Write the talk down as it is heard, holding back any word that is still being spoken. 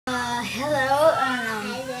Hello.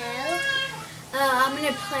 Hello. I'm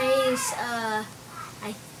gonna play this. I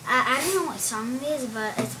don't know what song it is,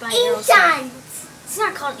 but it's by Aerosmith. Aerosmith. It's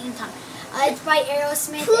not called Ink Time. It's by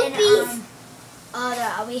Aerosmith,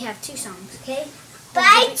 and we have two songs. Okay.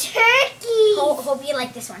 By Turkey. Hope you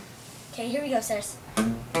like this one. Okay, here we go, Cyrus. Wait,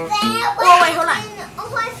 hold on.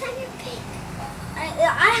 Oh, I found your pig. I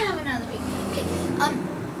have another big. Okay.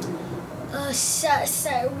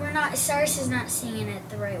 Cyrus is not singing it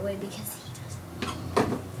the right way because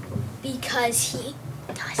he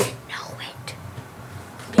doesn't know it.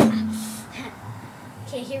 Yeah.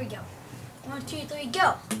 Okay, here we go. 1, 2, 3,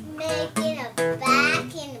 go. Making a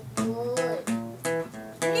back in the wood.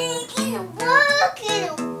 Making a walk in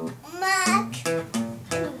a muck.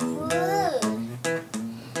 Wood.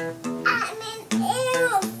 I'm an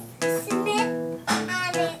Aerosmith.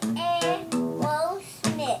 I'm an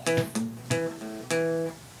Aerosmith.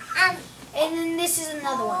 And then this is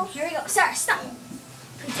another one. Here we go. Cyrus, stop.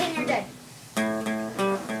 Pretend you're dead. And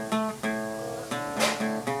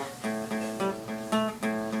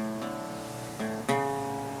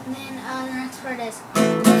then the next part is.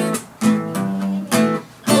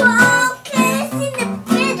 Focus in the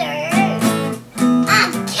bitter.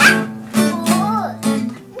 I'm cat wood.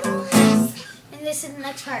 And this is the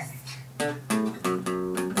next part.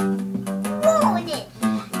 It.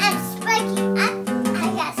 I'm spiky. I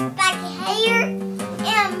got spiky hair,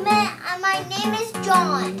 and my name is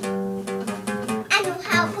John. I know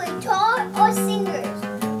how to play guitar or singers,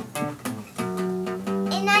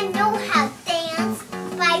 and I know how to dance,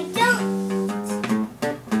 but I don't.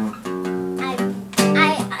 I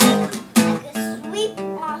can sweep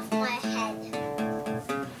off my head.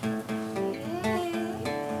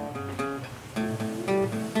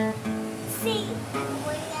 See.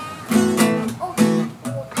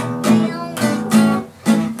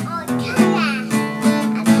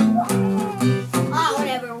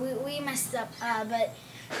 But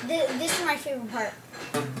this is my favorite part.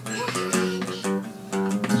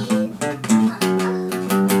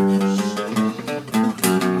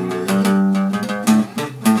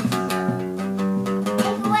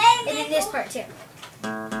 And then this part too.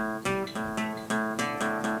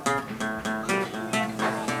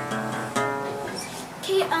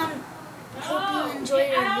 Okay, hope you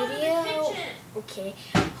enjoyed our video. Okay,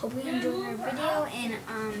 hope you enjoyed our video, and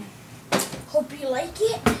hope you like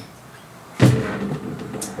it.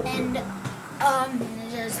 And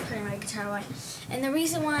just putting my guitar away. And the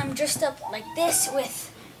reason why I'm dressed up like this with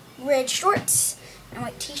red shorts and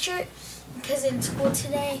white t-shirt, because in school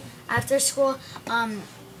today, after school, I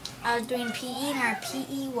was doing PE, and our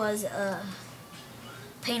PE was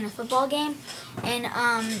playing a football game, and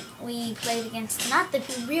we played against not the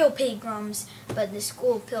real pilgrims, but the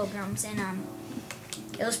school pilgrims, and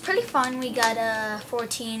it was pretty fun. We got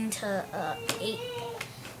 14-8,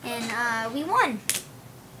 and we won.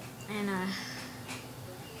 And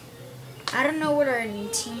I don't know what our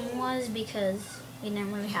team was because we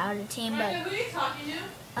didn't really have a team, but Micah, who are you talking to?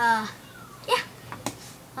 yeah.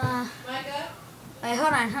 Micah? Wait,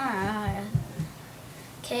 hold on.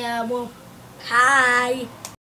 Okay, well, hi.